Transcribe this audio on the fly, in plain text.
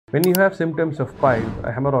When you have symptoms of piles,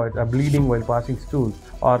 hemorrhoids, bleeding while passing stools,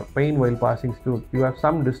 or pain while passing stools, you have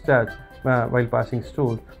some discharge while passing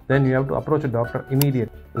stools, then you have to approach a doctor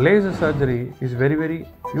immediately. Laser surgery is very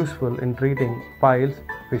useful in treating piles,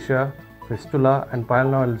 fissure, fistula, and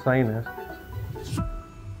pilonidal sinus.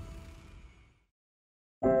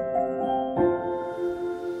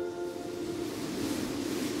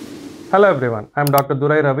 Hello everyone, I am Dr.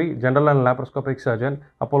 Durai Ravi, General and Laparoscopic Surgeon,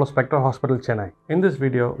 Apollo Spectra Hospital, Chennai. In this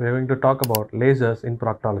video, we are going to talk about lasers in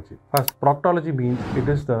proctology. First, proctology means it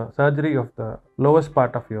is the surgery of the lowest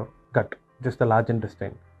part of your gut, just the large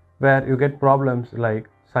intestine, where you get problems like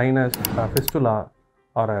sinus, fistula,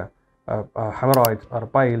 or hemorrhoids, or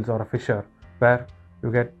piles, or a fissure, where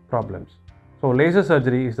you get problems. So laser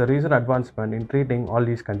surgery is the recent advancement in treating all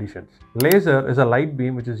these conditions. Laser is a light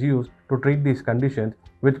beam which is used to treat these conditions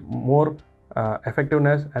with more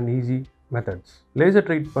effectiveness and easy methods. Laser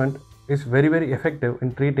treatment is very effective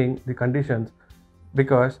in treating the conditions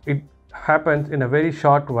because it happens in a very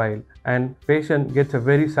short while and patient gets a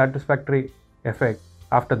very satisfactory effect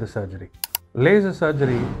after the surgery. Laser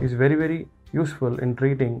surgery is very useful in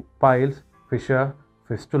treating piles, fissure,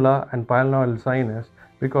 fistula, and pilonidal sinus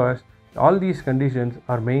because all these conditions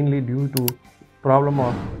are mainly due to problem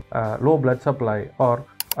of low blood supply or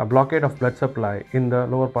a blockade of blood supply in the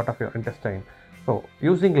lower part of your intestine. So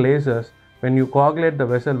using lasers, when you coagulate the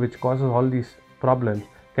vessel which causes all these problems,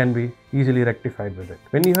 can be easily rectified with it.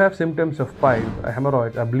 When you have symptoms of piles,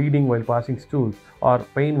 hemorrhoids, bleeding while passing stools, or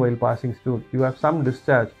pain while passing stools, you have some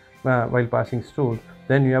discharge while passing stools,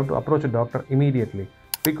 then you have to approach a doctor immediately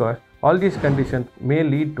because all these conditions may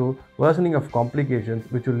lead to worsening of complications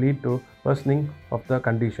which will lead to worsening of the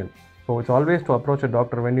condition. So it's always to approach a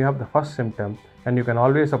doctor when you have the first symptom, and you can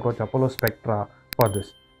always approach Apollo Spectra for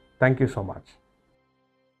this. Thank you so much.